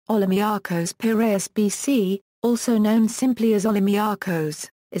Olympiacos Piraeus B.C, also known simply as Olympiacos,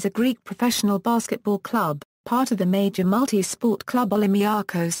 is a Greek professional basketball club, part of the major multi-sport club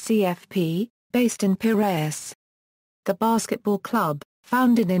Olympiacos CFP, based in Piraeus. The basketball club,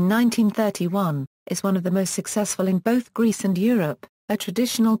 founded in 1931, is one of the most successful in both Greece and Europe, a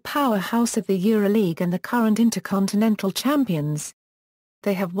traditional powerhouse of the Euroleague and the current Intercontinental champions.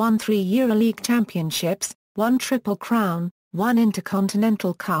 They have won 3 Euroleague Championships, 1 Triple Crown, 1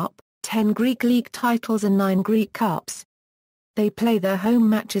 Intercontinental Cup, 10 Greek League titles and 9 Greek Cups. They play their home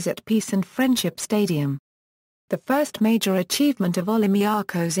matches at Peace and Friendship Stadium. The first major achievement of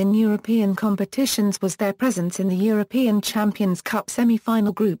Olympiacos in European competitions was their presence in the European Champions Cup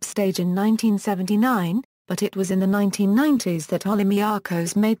semi-final group stage in 1979, but it was in the 1990s that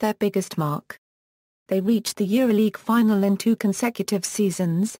Olympiacos made their biggest mark. They reached the Euroleague Final in 2 consecutive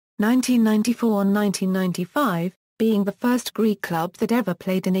seasons, 1994 and 1995, being the first Greek club that ever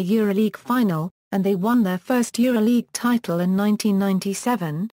played in a Euroleague Final, and they won their first Euroleague title in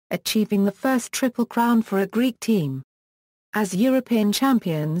 1997, achieving the first Triple Crown for a Greek team. As European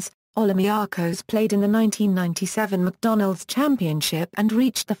champions, Olympiacos played in the 1997 McDonald's Championship and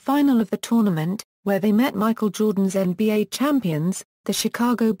reached the final of the tournament, where they met Michael Jordan's NBA champions, the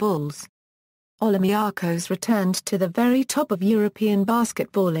Chicago Bulls. Olympiacos returned to the very top of European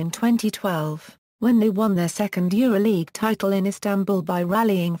basketball in 2012, when they won their second Euroleague title in Istanbul by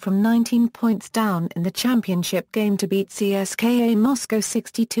rallying from 19 points down in the championship game to beat CSKA Moscow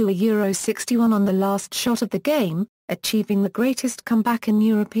 62-61 on the last shot of the game, achieving the greatest comeback in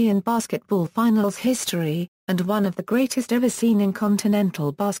European basketball finals history, and one of the greatest ever seen in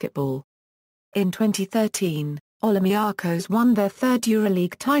continental basketball. In 2013, Olympiacos won their 3rd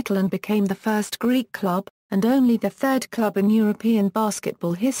Euroleague title and became the first Greek club, and only the 3rd club in European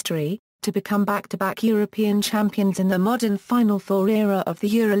basketball history, to become back-to-back European champions in the modern Final Four era of the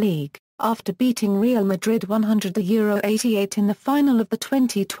Euroleague, after beating Real Madrid 100-88 in the final of the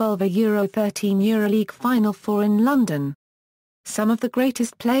 2012 Euro-13 Euroleague Final Four in London. Some of the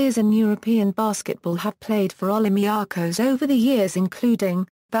greatest players in European basketball have played for Olympiacos over the years, including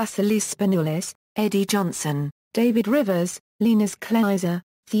Vasilis Spanoulis, Eddie Johnson, David Rivers, Linus Kleiser,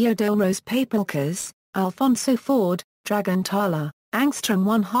 Theodoros Papilkas, Alfonso Ford, Dragan Tala, Angstrom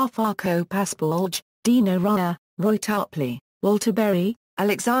 1/2 Arko Paspalj, Dino Raya, Roy Tarpley, Walter Berry,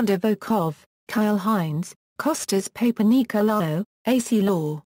 Alexander Volkov, Kyle Hines, Kostas Papanikolaou, AC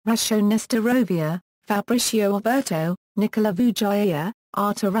Law, Rasho Nesterovia, Fabricio Alberto, Nikola Vujaia,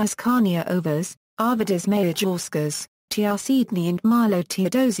 Artur Razkania Overs, Arvidas Mayajauskas, Tiarsidni and Milo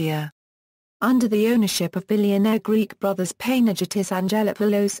Teodosia. Under the ownership of billionaire Greek brothers Panagiotis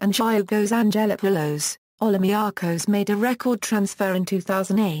Angelopoulos and Giorgos Angelopoulos, Olympiacos made a record transfer in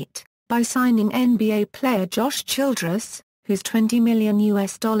 2008, by signing NBA player Josh Childress, whose $20 million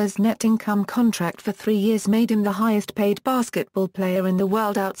net income contract for 3 years made him the highest-paid basketball player in the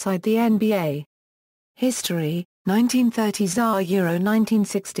world outside the NBA. History, 1930s Euro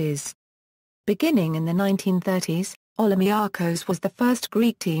 1960s. Beginning in the 1930s, Olympiacos was the first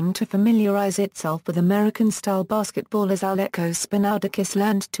Greek team to familiarize itself with American-style basketball as Alekos Spinaudakis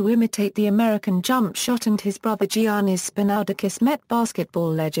learned to imitate the American jump shot, and his brother Giannis Spinaudakis met basketball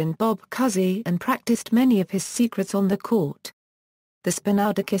legend Bob Cousy and practiced many of his secrets on the court. The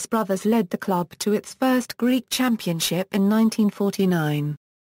Spinaudakis brothers led the club to its first Greek championship in 1949.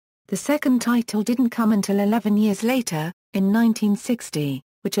 The second title didn't come until 11 years later, in 1960.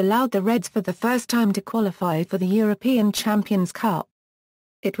 Which allowed the Reds for the first time to qualify for the European Champions Cup.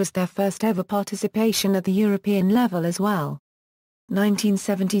 It was their first ever participation at the European level as well.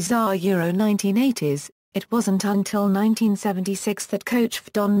 1970s Euro 1980s, it wasn't until 1976 that coach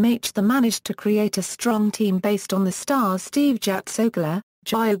Fdon Maitchta managed to create a strong team based on the stars Steve Jatsokola,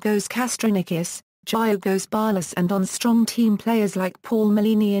 Giorgos Kastronikis, Giorgos Barlas, and on strong team players like Paul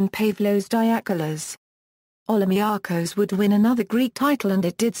Malini and Pavlos Diakolas. Olympiacos would win another Greek title, and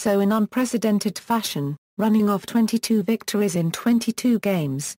it did so in unprecedented fashion, running off 22 victories in 22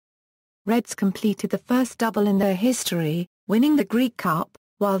 games. Reds completed the first double in their history, winning the Greek Cup,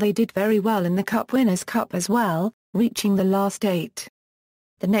 while they did very well in the Cup Winners' Cup as well, reaching the last 8.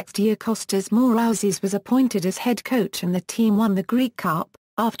 The next year Kostas Mouraousis was appointed as head coach and the team won the Greek Cup,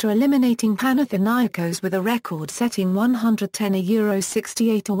 after eliminating Panathinaikos with a record-setting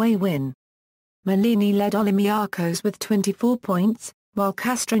 110-68 away win. Malini led Olympiacos with 24 points, while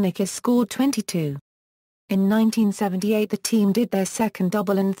Kastronikis scored 22. In 1978 the team did their second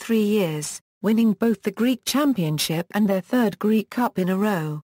double in 3 years, winning both the Greek Championship and their 3rd Greek Cup in a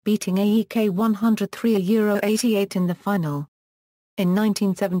row, beating AEK 103-88 in the final. In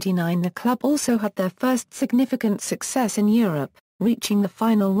 1979 the club also had their first significant success in Europe, reaching the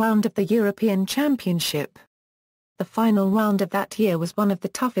final round of the European Championship. The final round of that year was one of the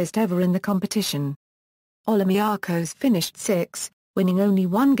toughest ever in the competition. Olympiacos finished sixth, winning only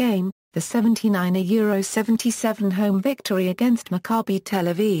one game, the 79-77 home victory against Maccabi Tel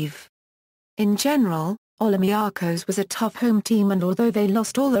Aviv. In general, Olympiacos was a tough home team, and although they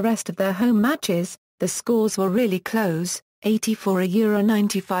lost all the rest of their home matches, the scores were really close: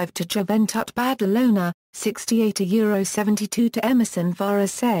 84-95 to Juventud Badalona, 68-72 to Emerson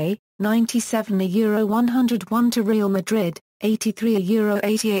Varese, 97-101 to Real Madrid,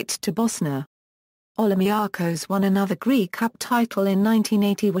 83-88 to Bosna. Olympiacos won another Greek Cup title in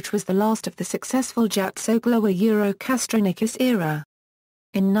 1980, which was the last of the successful Jatsogloa Eurokastronikis era.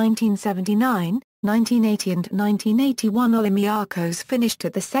 In 1979, 1980 and 1981 Olympiacos finished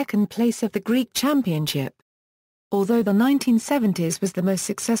at the second place of the Greek Championship. Although the 1970s was the most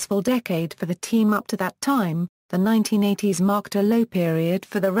successful decade for the team up to that time, the 1980s marked a low period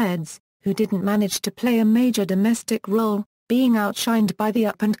for the Reds, who didn't manage to play a major domestic role, being outshined by the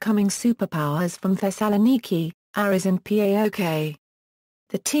up-and-coming superpowers from Thessaloniki, Aris and PAOK.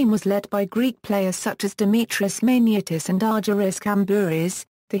 The team was led by Greek players such as Dimitris Maniotis and Argyris Kambouris,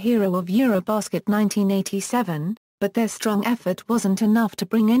 the hero of Eurobasket 1987, but their strong effort wasn't enough to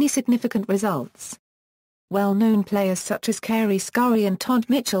bring any significant results. Well-known players such as Kerry Scurry and Todd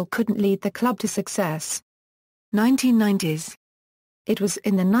Mitchell couldn't lead the club to success. 1990s. It was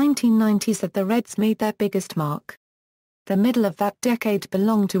in the 1990s that the Reds made their biggest mark. The middle of that decade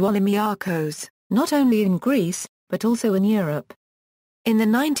belonged to Olympiacos, not only in Greece, but also in Europe. In the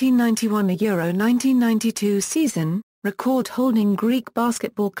 1991 Euro 1992 season, record-holding Greek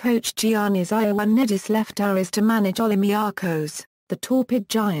basketball coach Giannis Ioannidis left Aris to manage Olympiacos, the torpid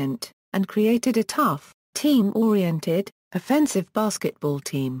giant, and created a tough, team-oriented, offensive basketball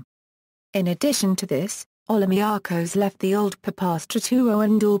team. In addition to this, Olympiacos left the old Papastratou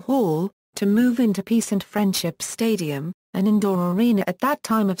Indoor Hall, to move into Peace and Friendship Stadium, an indoor arena at that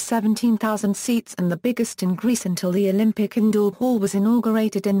time of 17,000 seats and the biggest in Greece until the Olympic Indoor Hall was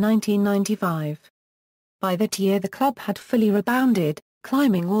inaugurated in 1995. By that year the club had fully rebounded,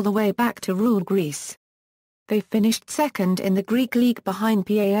 climbing all the way back to rural Greece. They finished second in the Greek league behind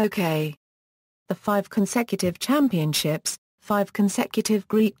PAOK. The 5 consecutive championships, 5 consecutive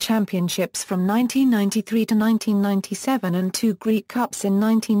Greek championships from 1993 to 1997 and 2 Greek Cups in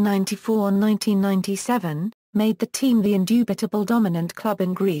 1994 and 1997, made the team the indubitable dominant club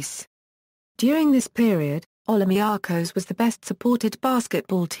in Greece. During this period, Olympiacos was the best supported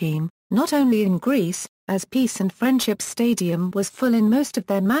basketball team, not only in Greece, as Peace and Friendship Stadium was full in most of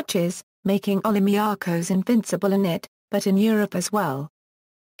their matches, making Olympiacos invincible in it, but in Europe as well.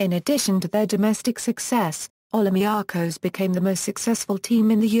 In addition to their domestic success, Olympiacos became the most successful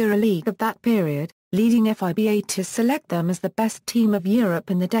team in the Euroleague of that period, leading FIBA to select them as the best team of Europe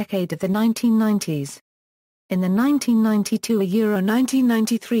in the decade of the 1990s. In the 1992 Euro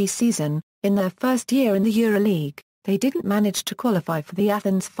 1993 season, in their first year in the Euroleague, they didn't manage to qualify for the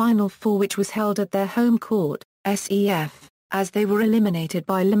Athens Final Four, which was held at their home court, SEF, as they were eliminated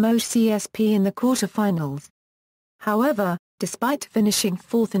by Limoges CSP in the quarter-finals. However, despite finishing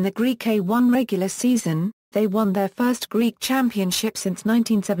fourth in the Greek A1 regular season, they won their first Greek championship since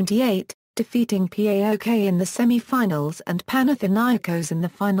 1978, defeating PAOK in the semi-finals and Panathinaikos in the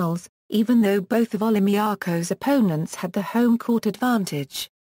finals, even though both of Olympiacos' opponents had the home court advantage.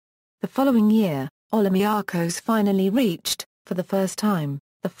 The following year, Olympiacos finally reached, for the first time,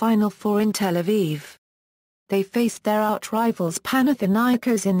 the Final Four in Tel Aviv. They faced their arch-rivals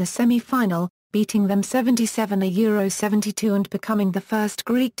Panathinaikos in the semi-final, beating them 77-72 and becoming the first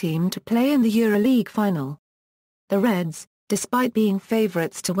Greek team to play in the Euroleague Final. The Reds, despite being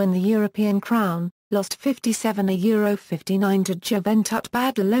favourites to win the European crown, lost 57-59 to Juventud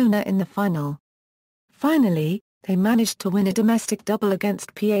Badalona in the final. Finally, they managed to win a domestic double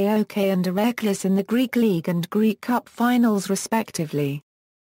against PAOK and Heracles in the Greek League and Greek Cup finals respectively.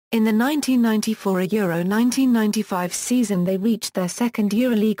 In the 1994 Euro 1995 season they reached their second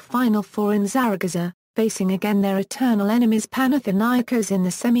Euroleague Final Four in Zaragoza, facing again their eternal enemies Panathinaikos in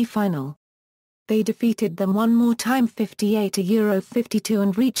the semi-final. They defeated them one more time 58-52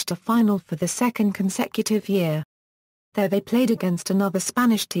 and reached a final for the second consecutive year. There they played against another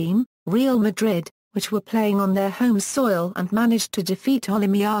Spanish team, Real Madrid, which were playing on their home soil and managed to defeat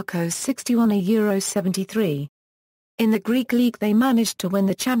Olympiacos 61-73. In the Greek League they managed to win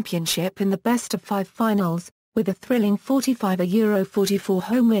the championship in the best-of-5 finals, with a thrilling 45-44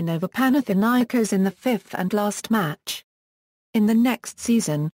 home win over Panathinaikos in the fifth and last match. In the next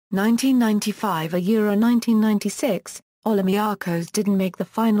season, 1995 Euro 1996, Olympiacos didn't make the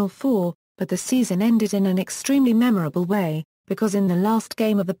Final Four, but the season ended in an extremely memorable way, because in the last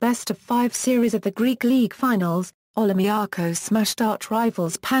game of the best-of-5 series of the Greek League Finals, Olympiacos smashed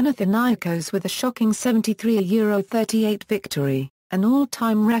arch-rivals Panathinaikos with a shocking 73-38 victory, an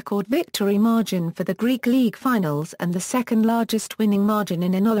all-time record victory margin for the Greek League Finals and the second-largest winning margin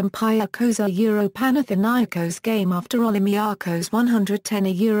in an Olympiacos Panathinaikos game after Olympiacos'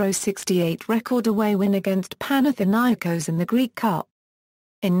 110-68 record away win against Panathinaikos in the Greek Cup.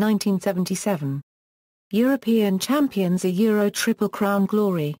 In 1977, European champions a Euro Triple Crown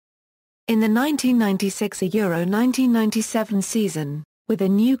glory. In the 1996 Euro 1997 season, with a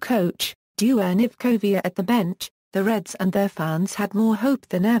new coach, Dusan Ivkovic at the bench, the Reds and their fans had more hope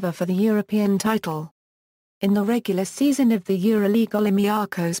than ever for the European title. In the regular season of the Euroleague,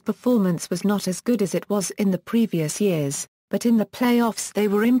 Olympiacos' performance was not as good as it was in the previous years, but in the playoffs they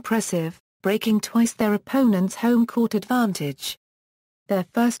were impressive, breaking twice their opponent's home court advantage. Their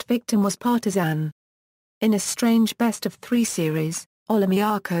first victim was Partizan. In a strange best-of-3 series,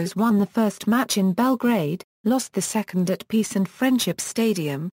 Olympiacos won the first match in Belgrade, lost the second at Peace and Friendship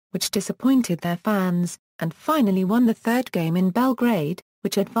Stadium, which disappointed their fans, and finally won the third game in Belgrade,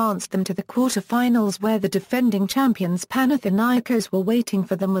 which advanced them to the quarter-finals where the defending champions Panathinaikos were waiting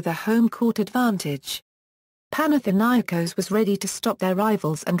for them with a home court advantage. Panathinaikos was ready to stop their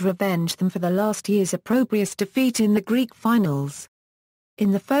rivals and revenge them for the last year's opprobrious defeat in the Greek finals.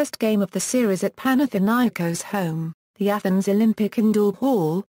 In the first game of the series at Panathinaikos' home, the Athens Olympic Indoor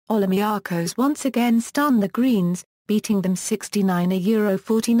Hall, Olympiacos once again stunned the Greens, beating them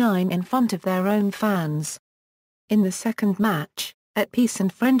 69-49 in front of their own fans. In the second match, at Peace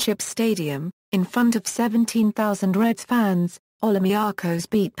and Friendship Stadium, in front of 17,000 Reds fans, Olympiacos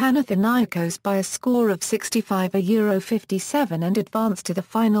beat Panathinaikos by a score of 65-57 and advanced to the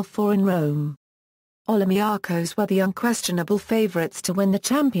Final Four in Rome. Olympiacos were the unquestionable favourites to win the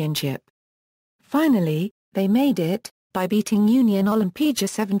championship. Finally, they made it, by beating Union Olimpija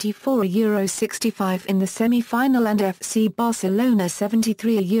 74-65 in the semi-final and FC Barcelona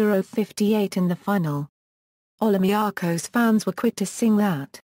 73-58 in the final. Olympiacos fans were quick to sing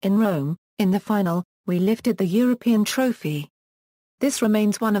that, in Rome, in the final, we lifted the European trophy. This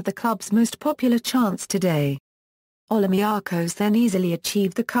remains one of the club's most popular chants today. Olympiacos then easily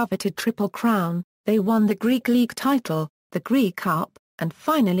achieved the coveted Triple Crown. They won the Greek League title, the Greek Cup, and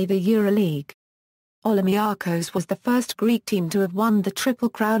finally the Euroleague. Olympiacos was the first Greek team to have won the Triple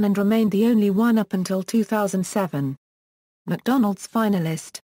Crown and remained the only one up until 2007. McDonald's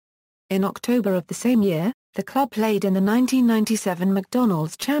finalist. In October of the same year, the club played in the 1997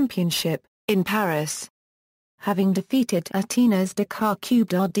 McDonald's Championship, in Paris. Having defeated Atenas Dakar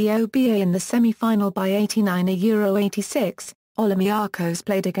Doba in the semi-final by 89-86, Olympiacos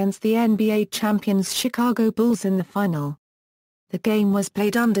played against the NBA champions Chicago Bulls in the final. The game was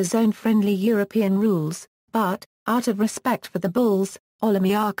played under zone-friendly European rules, but, out of respect for the Bulls,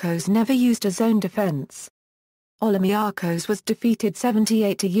 Olympiacos never used a zone defense. Olympiacos was defeated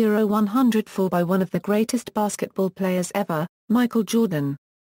 78-104 by one of the greatest basketball players ever, Michael Jordan.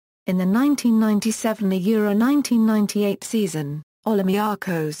 In the 1997 Euro 1998 season,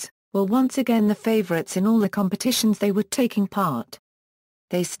 Olympiacos were once again the favourites in all the competitions they were taking part.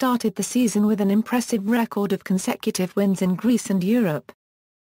 They started the season with an impressive record of consecutive wins in Greece and Europe.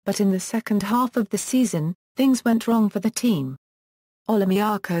 But in the second half of the season, things went wrong for the team.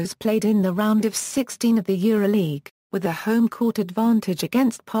 Olympiacos played in the round of 16 of the Euroleague, with a home court advantage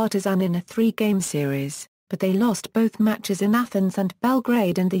against Partizan in a 3-game series, but they lost both matches in Athens and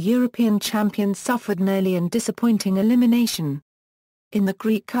Belgrade and the European champions suffered an early and disappointing elimination. In the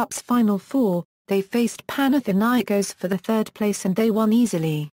Greek Cup's Final Four, they faced Panathinaikos for the third place and they won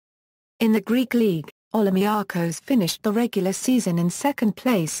easily. In the Greek League, Olympiacos finished the regular season in second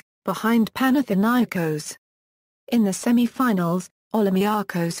place, behind Panathinaikos. In the semi-finals,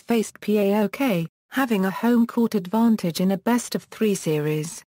 Olympiacos faced PAOK, having a home court advantage in a best-of-3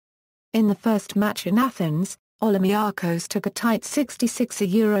 series. In the first match in Athens, Olympiacos took a tight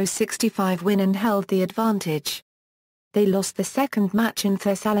 66-65 win and held the advantage. They lost the second match in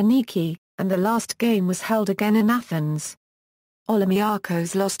Thessaloniki, and the last game was held again in Athens.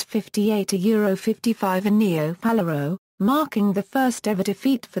 Olympiacos lost 58-55 in Neo-Palaro, marking the first ever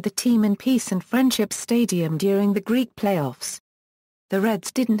defeat for the team in Peace and Friendship Stadium during the Greek playoffs. The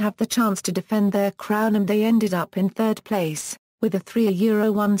Reds didn't have the chance to defend their crown and they ended up in third place, with a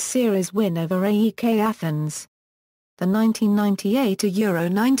 3-1 series win over AEK Athens. The 1998 Euro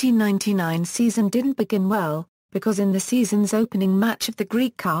 1999 season didn't begin well, because in the season's opening match of the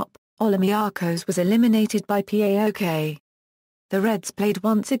Greek Cup, Olympiacos was eliminated by PAOK. The Reds played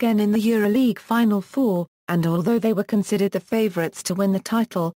once again in the Euroleague Final Four, and although they were considered the favourites to win the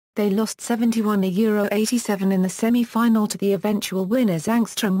title, they lost 71-87 in the semi-final to the eventual winners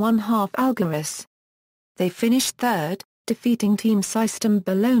Angstrom 1/2 Algaris. They finished third, defeating Team System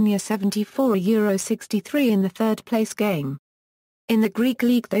Bologna 74-63 in the third-place game. In the Greek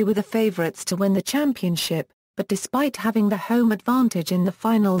league they were the favourites to win the championship, but despite having the home advantage in the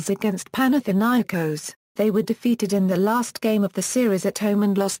finals against Panathinaikos, they were defeated in the last game of the series at home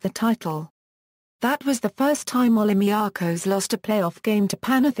and lost the title. That was the first time Olympiacos lost a playoff game to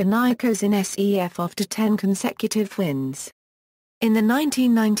Panathinaikos in SEF after 10 consecutive wins. In the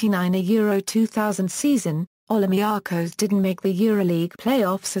 1999 Euro 2000 season, Olympiacos didn't make the Euroleague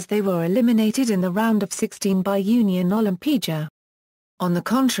playoffs as they were eliminated in the round of 16 by Union Olimpija. On the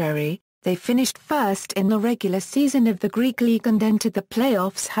contrary, they finished first in the regular season of the Greek league and entered the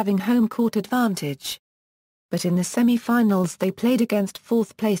playoffs having home court advantage. But in the semi-finals they played against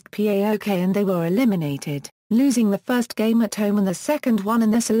fourth-placed PAOK and they were eliminated, losing the first game at home and the second one in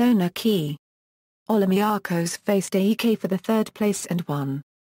Thessaloniki. Olympiacos faced AEK for the third place and won.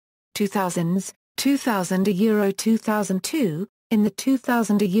 2000s, 2000 Euro 2002, in the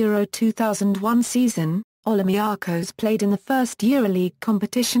 2000 Euro 2001 season, Olympiacos played in the first Euroleague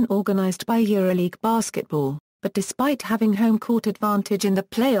competition organised by Euroleague Basketball, but despite having home court advantage in the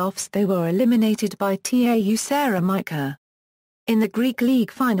playoffs they were eliminated by TAU Saramika. In the Greek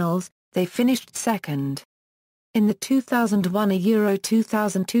League finals, they finished second. In the 2001 Euro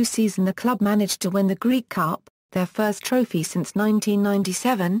 2002 season the club managed to win the Greek Cup, their first trophy since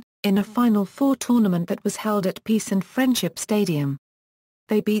 1997, in a Final Four tournament that was held at Peace and Friendship Stadium.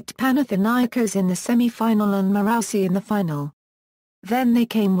 They beat Panathinaikos in the semi-final and Marassi in the final. Then they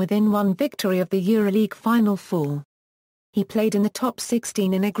came within one victory of the Euroleague Final Four. He played in the top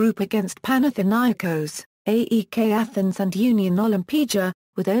 16 in a group against Panathinaikos, AEK Athens and Union Olimpija,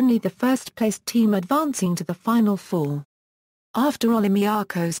 with only the first-placed team advancing to the Final Four. After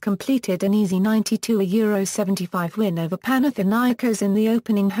Olympiacos completed an easy 92-75 win over Panathinaikos in the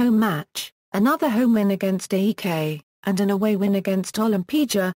opening home match, another home win against AEK, and an away win against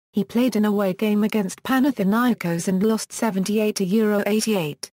Olimpija, he played an away game against Panathinaikos and lost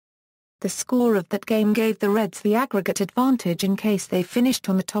 78-88. The score of that game gave the Reds the aggregate advantage in case they finished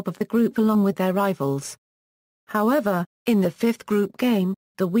on the top of the group along with their rivals. However, in the fifth group game,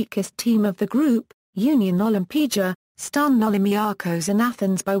 the weakest team of the group, Union Olimpija, stunned Olympiacos in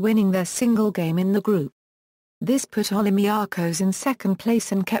Athens by winning their single game in the group. This put Olympiacos in second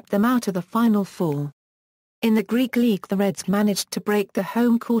place and kept them out of the Final Four. In the Greek League the Reds managed to break the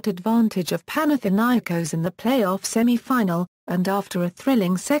home court advantage of Panathinaikos in the playoff semi-final, and after a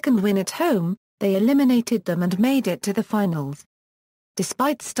thrilling second win at home, they eliminated them and made it to the finals.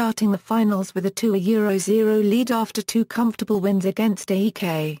 Despite starting the finals with a 2-0 lead after two comfortable wins against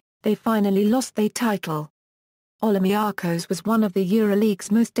AEK, they finally lost their title. Olympiacos was one of the Euroleague's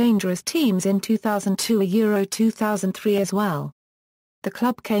most dangerous teams in 2002 Euro 2003 as well. The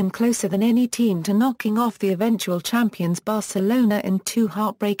club came closer than any team to knocking off the eventual champions Barcelona in two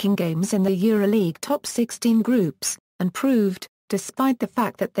heartbreaking games in the Euroleague top 16 groups, and proved, despite the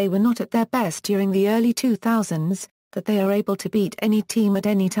fact that they were not at their best during the early 2000s, that they are able to beat any team at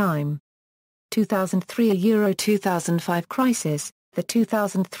any time. 2003 Euro 2005 crisis. The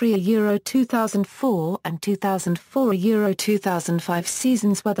 2003 Euro 2004 and 2004 Euro 2005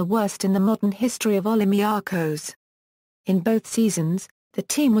 seasons were the worst in the modern history of Olympiacos. In both seasons, the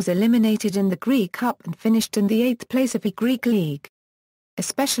team was eliminated in the Greek Cup and finished in the 8th place of the Greek League.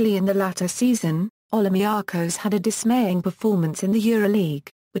 Especially in the latter season, Olympiacos had a dismaying performance in the Euroleague,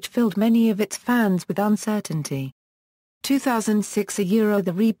 which filled many of its fans with uncertainty. 2006 Euro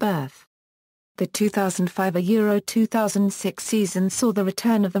the rebirth. The 2005 Euro 2006 season saw the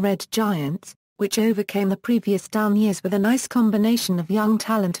return of the Red Giants, which overcame the previous down years with a nice combination of young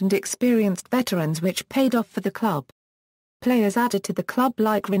talent and experienced veterans which paid off for the club. Players added to the club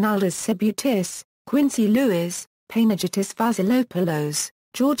like Rinaldas Sebutis, Quincy Lewis, Panagiotis Vasilopoulos,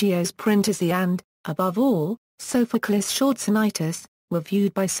 Georgios Printasi and, above all, Sophocles Shortsonitis, were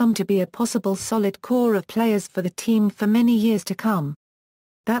viewed by some to be a possible solid core of players for the team for many years to come.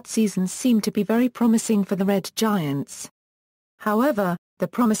 That season seemed to be very promising for the Red Giants. However, the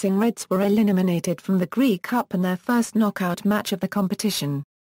promising Reds were eliminated from the Greek Cup in their first knockout match of the competition.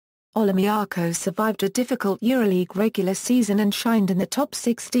 Olympiacos survived a difficult Euroleague regular season and shined in the top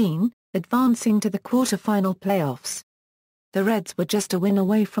 16, advancing to the quarter-final playoffs. The Reds were just a win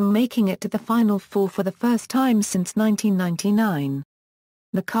away from making it to the Final Four for the first time since 1999.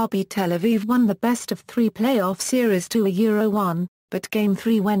 Maccabi Tel Aviv won the best-of-3 playoff series to a Euro 1, but Game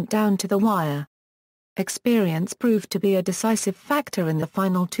 3 went down to the wire. Experience proved to be a decisive factor in the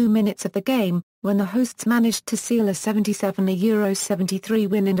final 2 minutes of the game, when the hosts managed to seal a 77-73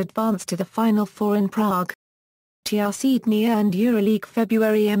 win and advance to the Final Four in Prague. Ciasydny earned Euroleague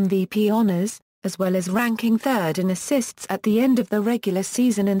February MVP honors, as well as ranking third in assists at the end of the regular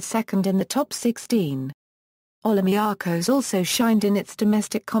season and second in the top 16. Olympiacos also shined in its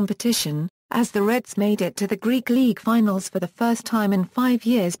domestic competition, as the Reds made it to the Greek League Finals for the first time in 5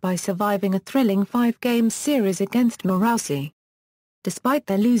 years by surviving a thrilling 5-game series against Marassi. Despite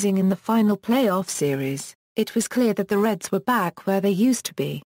their losing in the final playoff series, it was clear that the Reds were back where they used to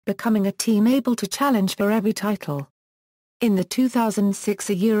be, becoming a team able to challenge for every title. In the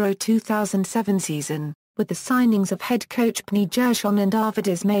 2006-2007 season, with the signings of head coach Pni Gershon and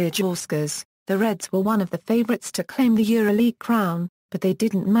Arvydas Majauskas, the Reds were one of the favourites to claim the Euroleague crown, but they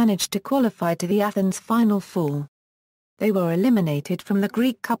didn't manage to qualify to the Athens Final Four. They were eliminated from the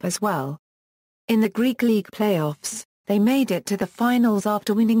Greek Cup as well. In the Greek League playoffs, they made it to the finals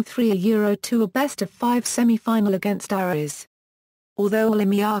after winning 3-2 a best-of-5 semi-final against Aris. Although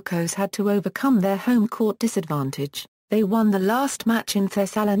Olympiacos had to overcome their home court disadvantage, they won the last match in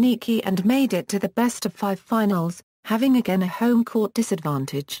Thessaloniki and made it to the best-of-5 finals, having again a home court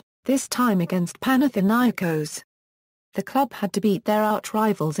disadvantage, this time against Panathinaikos. The club had to beat their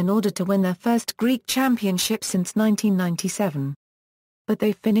arch-rivals in order to win their first Greek championship since 1997. But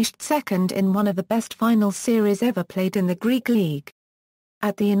they finished second in one of the best final series ever played in the Greek League.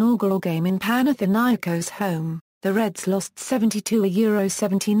 At the inaugural game in Panathinaikos' home, the Reds lost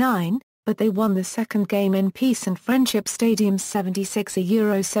 72-79, but they won the second game in Peace and Friendship Stadium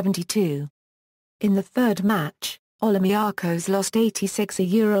 76-72. In the third match, Olympiacos lost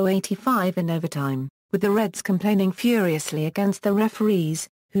 86-85 in overtime, with the Reds complaining furiously against the referees,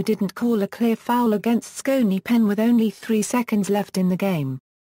 who didn't call a clear foul against Skoni Pen with only 3 seconds left in the game.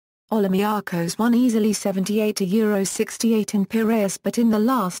 Olympiacos won easily 78-68 in Piraeus, but in the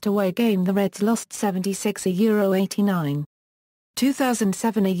last away game the Reds lost 76-89.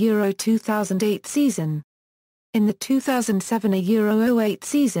 2007-2008 season. In the 2007-08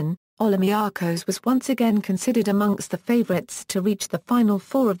 season, Olympiacos was once again considered amongst the favourites to reach the Final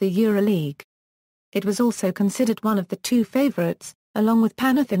Four of the Euroleague. It was also considered one of the 2 favourites, along with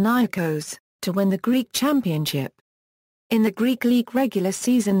Panathinaikos, to win the Greek Championship. In the Greek League regular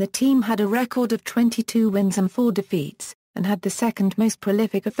season the team had a record of 22 wins and 4 defeats, and had the second most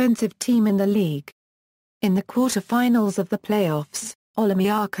prolific offensive team in the league. In the quarter-finals of the playoffs,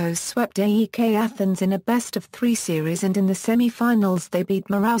 Olympiacos swept AEK Athens in a best-of-3 series, and in the semi-finals they beat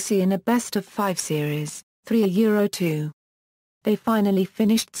Marassi in a best-of-5 series, 3-2. They finally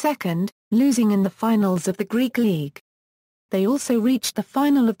finished second, losing in the finals of the Greek League. They also reached the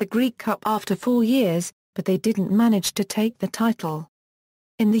final of the Greek Cup after 4 years, but they didn't manage to take the title.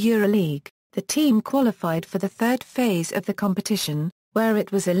 In the Euroleague, the team qualified for the third phase of the competition, where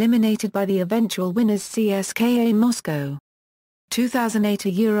it was eliminated by the eventual winners CSKA Moscow.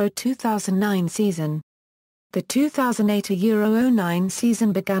 2008-2009 season. The 2008-09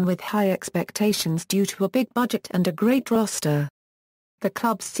 season began with high expectations due to a big budget and a great roster. The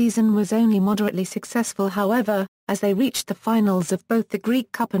club's season was only moderately successful, however, as they reached the finals of both the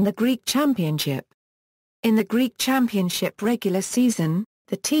Greek Cup and the Greek Championship. In the Greek Championship regular season,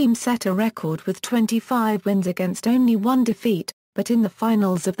 the team set a record with 25 wins against only 1 defeat, but in the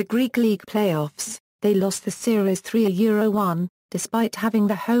finals of the Greek League playoffs, they lost the series 3-1, despite having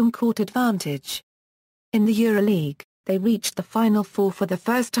the home court advantage. In the Euroleague, they reached the Final Four for the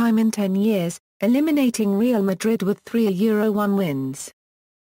first time in 10 years, eliminating Real Madrid with 3-1 wins.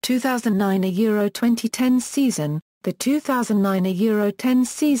 2009-2010 season. The 2009-10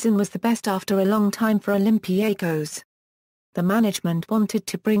 season was the best after a long time for Olympiacos. The management wanted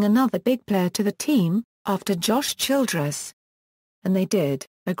to bring another big player to the team, after Josh Childress. And they did,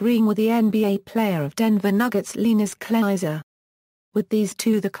 agreeing with the NBA player of Denver Nuggets Linus Kleiser. With these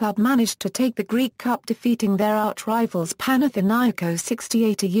two the club managed to take the Greek Cup, defeating their arch-rivals Panathinaikos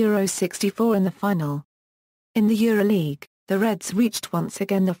 68-64 in the final. In the Euroleague, the Reds reached once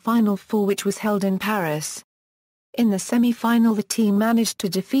again the Final Four, which was held in Paris. In the semi-final the team managed to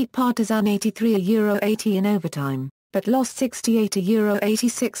defeat Partizan 83-80 in overtime, but lost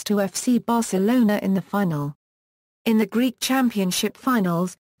 68-86 to FC Barcelona in the final. In the Greek Championship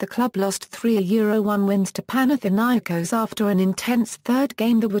finals, the club lost 3-1 wins to Panathinaikos after an intense third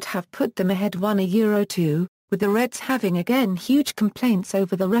game that would have put them ahead 1-2, with the Reds having again huge complaints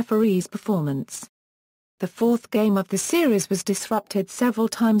over the referee's performance. The fourth game of the series was disrupted several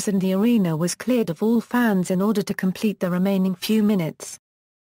times and the arena was cleared of all fans in order to complete the remaining few minutes.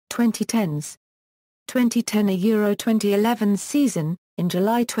 2010s. 2010-2011 season. In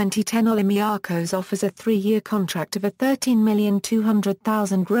July 2010, Olympiacos offers a 3-year contract of a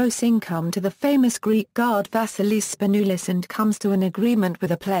 $13,200,000 gross income to the famous Greek guard Vasilis Spanoulis and comes to an agreement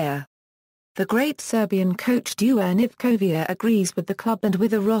with the player. The great Serbian coach Dusan Ivkovic agrees with the club, and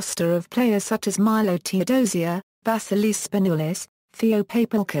with a roster of players such as Milo Teodosia, Vasilis Spanoulis, Theo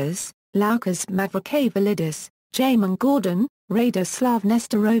Papilkas, Laukas Mavrokavalidis, Jamin Gordon, Radoslav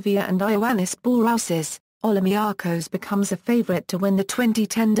Nesterovia and Ioannis Bourausis, Olympiacos becomes a favourite to win the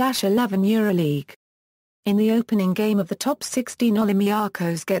 2010-11 Euroleague. In the opening game of the top 16,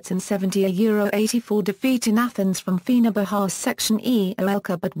 Olympiacos gets an €70-84 defeat in Athens from Fenerbahçe Section E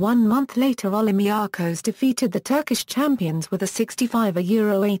Elka, but 1 month later Olympiacos defeated the Turkish champions with a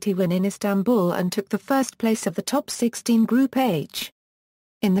 €65-80 win in Istanbul and took the first place of the top 16 Group H.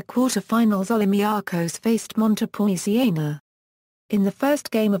 In the quarter-finals, Olympiacos faced Montepuez Siena. In the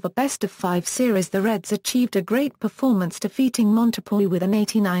first game of a best-of-5 series, the Reds achieved a great performance, defeating Montepuez with an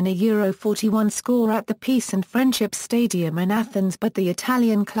 89-41 score at the Peace and Friendship Stadium in Athens, but the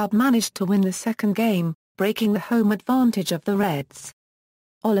Italian club managed to win the second game, breaking the home advantage of the Reds.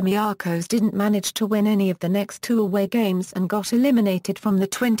 Olympiacos didn't manage to win any of the next 2 away games and got eliminated from the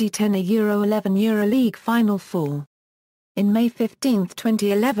 2010-11 Euroleague Final 4. In May 15,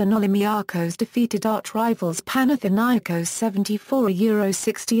 2011, Olympiacos defeated arch-rivals Panathinaikos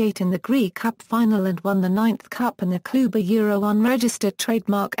 74-68 in the Greek Cup final and won the 9th Cup and the Kluba Euro unregistered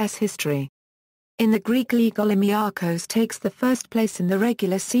trademark S history. In the Greek League, Olympiacos takes the first place in the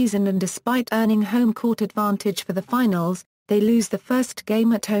regular season, and despite earning home court advantage for the finals, they lose the first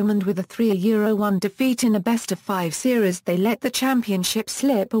game at home, and with a 3-1 defeat in a best-of-5 series they let the championship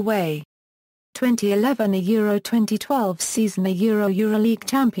slip away. 2011 Euro 2012 season Euroleague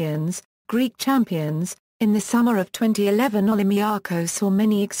champions, Greek champions. In the summer of 2011, Olympiacos saw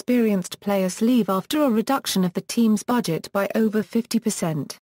many experienced players leave after a reduction of the team's budget by over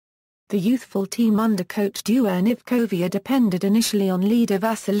 50%. The youthful team under coach Dusan Ivkovic depended initially on leader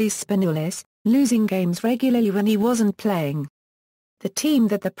Vasilis Spanoulis, losing games regularly when he wasn't playing. The team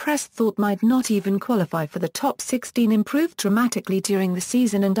that the press thought might not even qualify for the top 16 improved dramatically during the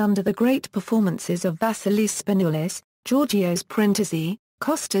season, and under the great performances of Vasilis Spanoulis, Georgios Printezi,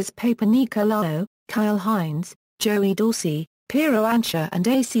 Kostas Papanikolaou, Kyle Hines, Joey Dorsey, Piero Ansha and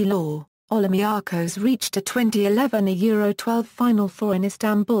AC Law, Olympiacos reached a 2011 Euro 12 Final 4 in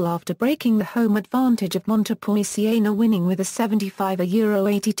Istanbul after breaking the home advantage of Montepuez Siena, winning with a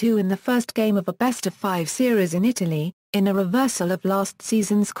 75-82 in the first game of a best-of-5 series in Italy, in a reversal of last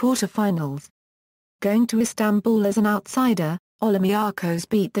season's quarter-finals. Going to Istanbul as an outsider, Olympiacos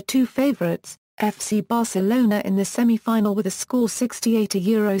beat the 2 favourites, FC Barcelona, in the semi-final with a score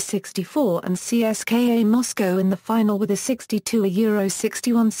 68-64 and CSKA Moscow in the final with a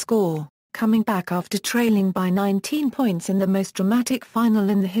 62-61 score, coming back after trailing by 19 points in the most dramatic final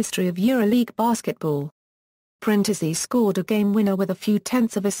in the history of Euroleague basketball. Printezi scored a game winner with a few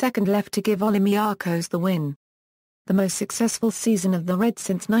tenths of a second left to give Olympiacos the win. The most successful season of the Reds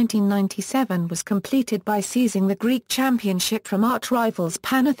since 1997 was completed by seizing the Greek championship from arch-rivals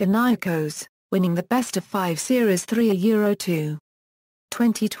Panathinaikos, winning the best-of-5 series 3-2.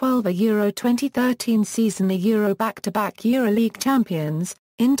 2012 Euro 2013 season Euro back-to-back Euroleague champions,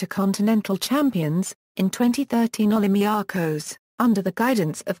 Intercontinental champions. In 2013 Olympiacos, under the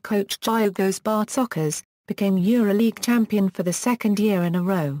guidance of coach Giorgos Bartzokas, became Euroleague champion for the second year in a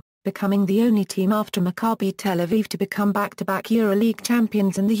row, becoming the only team after Maccabi Tel Aviv to become back-to-back Euroleague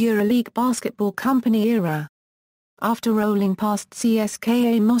champions in the Euroleague Basketball Company era. After rolling past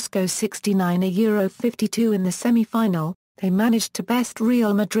CSKA Moscow 69-52 in the semi-final, they managed to best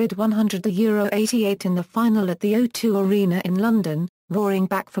Real Madrid 100-88 in the final at the O2 Arena in London, roaring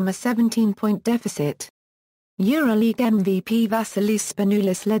back from a 17-point deficit. Euroleague MVP Vasilis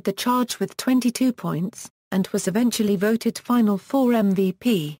Spanoulis led the charge with 22 points, and was eventually voted Final Four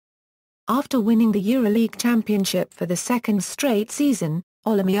MVP. After winning the Euroleague Championship for the second straight season,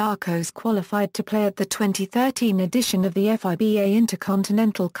 Olympiacos qualified to play at the 2013 edition of the FIBA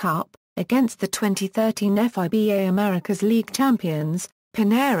Intercontinental Cup, against the 2013 FIBA Americas League champions,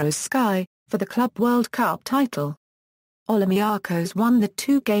 Piraeus Sky, for the Club World Cup title. Olympiacos won the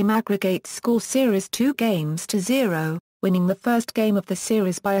 2-game aggregate score series 2-0, winning the first game of the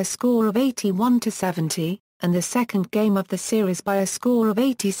series by a score of 81-70, and the second game of the series by a score of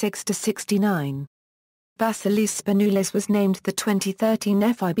 86-69. Vasilis Spanoulis was named the 2013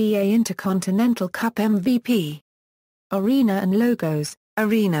 FIBA Intercontinental Cup MVP. Arena and logos.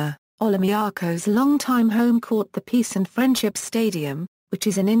 Arena, Olympiacos' longtime home court, the Peace and Friendship Stadium, which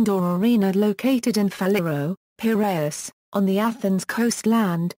is an indoor arena located in Faliro, Piraeus, on the Athens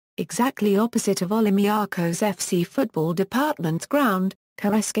coastland, exactly opposite of Olympiacos FC football department's ground,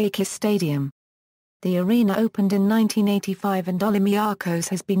 Karaiskakis Stadium. The arena opened in 1985 and Olympiacos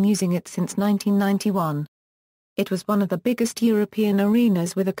has been using it since 1991. It was one of the biggest European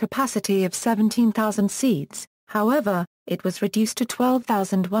arenas with a capacity of 17,000 seats, however, it was reduced to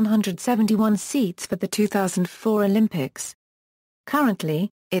 12,171 seats for the 2004 Olympics. Currently,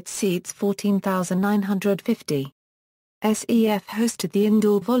 it seats 14,950. SEF hosted the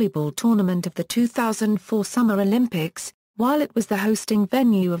indoor volleyball tournament of the 2004 Summer Olympics, while it was the hosting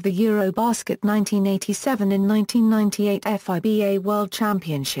venue of the Eurobasket 1987 and 1998 FIBA World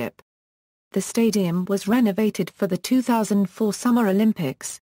Championship. The stadium was renovated for the 2004 Summer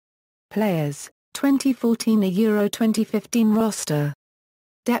Olympics. Players, 2014 Euro 2015 roster.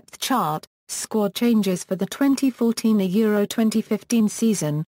 Depth chart, squad changes for the 2014 Euro 2015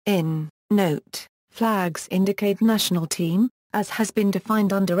 season, in note. Flags indicate national team, as has been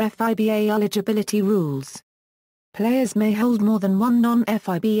defined under FIBA eligibility rules. Players may hold more than one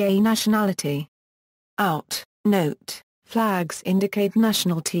non-FIBA nationality. Out, note, flags indicate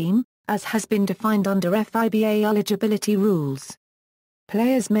national team, as has been defined under FIBA eligibility rules.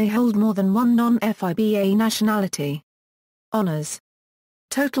 Players may hold more than one non-FIBA nationality. Honors.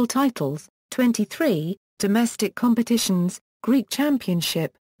 Total titles, 23, domestic competitions, Greek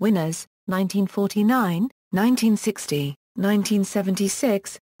Championship, winners, 1949, 1960,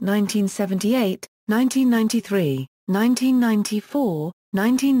 1976, 1978, 1993, 1994,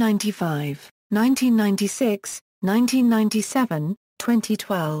 1995, 1996, 1997,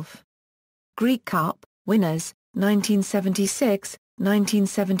 2012. Greek Cup, winners, 1976,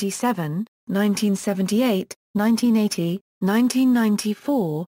 1977, 1978, 1980,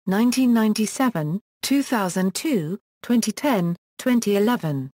 1994, 1997, 2002, 2010,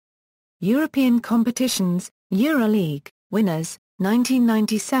 2011. European competitions, Euroleague, winners,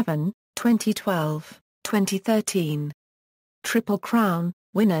 1997, 2012, 2013. Triple Crown,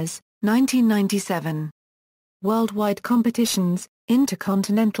 winners, 1997. Worldwide competitions,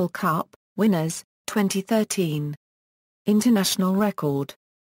 Intercontinental Cup, winners, 2013. International record.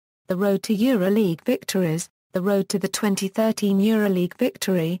 The road to Euroleague victories, the road to the 2013 Euroleague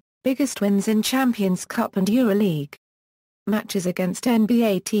victory, biggest wins in Champions Cup and Euroleague. Matches against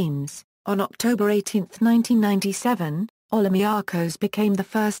NBA teams. On October 18, 1997, Olympiacos became the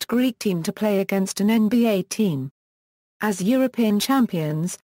first Greek team to play against an NBA team. As European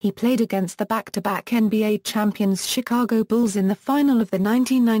champions, he played against the back-to-back NBA champions Chicago Bulls in the final of the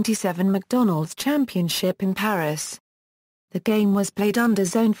 1997 McDonald's Championship in Paris. The game was played under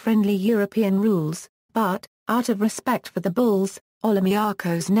zone-friendly European rules, but, out of respect for the Bulls,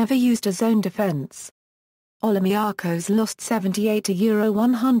 Olympiacos never used a zone defense. Olympiacos lost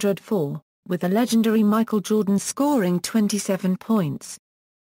 78-104, with the legendary Michael Jordan scoring 27 points.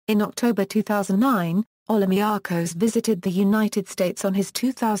 In October 2009, Olympiacos visited the United States on his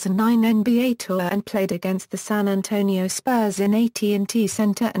 2009 NBA tour and played against the San Antonio Spurs in AT&T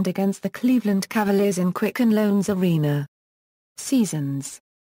Center and against the Cleveland Cavaliers in Quicken Loans Arena. Seasons.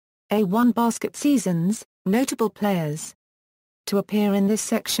 A1 Basket Seasons, notable players. To appear in this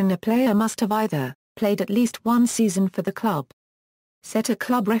section, a player must have either played at least one season for the club, set a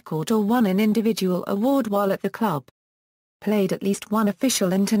club record or won an individual award while at the club, played at least one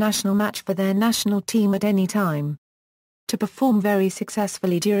official international match for their national team at any time, to perform very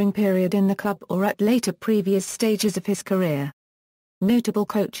successfully during period in the club or at later previous stages of his career. Notable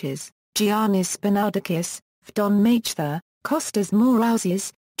coaches, Giannis Spinaudakis, Fdon Machtha, Kostas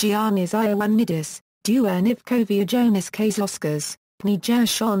Mourausas, Giannis Ioannidis, Duan Ivkovia Jonas Kazauskas, Pni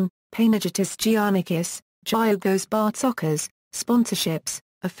Gershon, Panagiotis Giannikis, Giorgos Bartzokas. Sponsorships,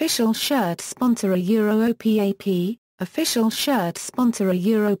 official shirt sponsor OPAP, official shirt sponsor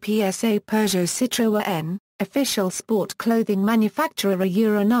PSA Peugeot Citroën, official sport clothing manufacturer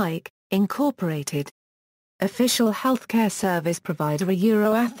Nike, Incorporated. Official healthcare service provider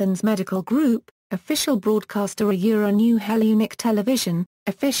Athens Medical Group, official broadcaster New Hellenic Television,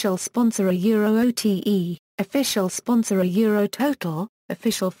 official sponsor OTE, official sponsor Total,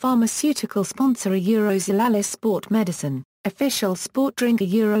 official pharmaceutical sponsor Zalalis Sport Medicine, official sport drink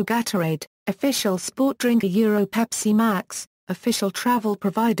Gatorade, official sport drink Pepsi Max, official travel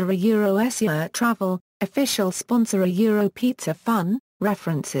provider Asia Travel, official sponsor Pizza Fun.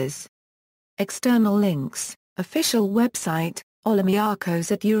 References. External links, official website,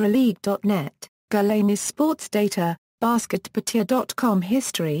 Olympiacos at Euroleague.net, Galanis Sports Data, basketpedia.com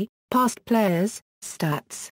History, past players, stats.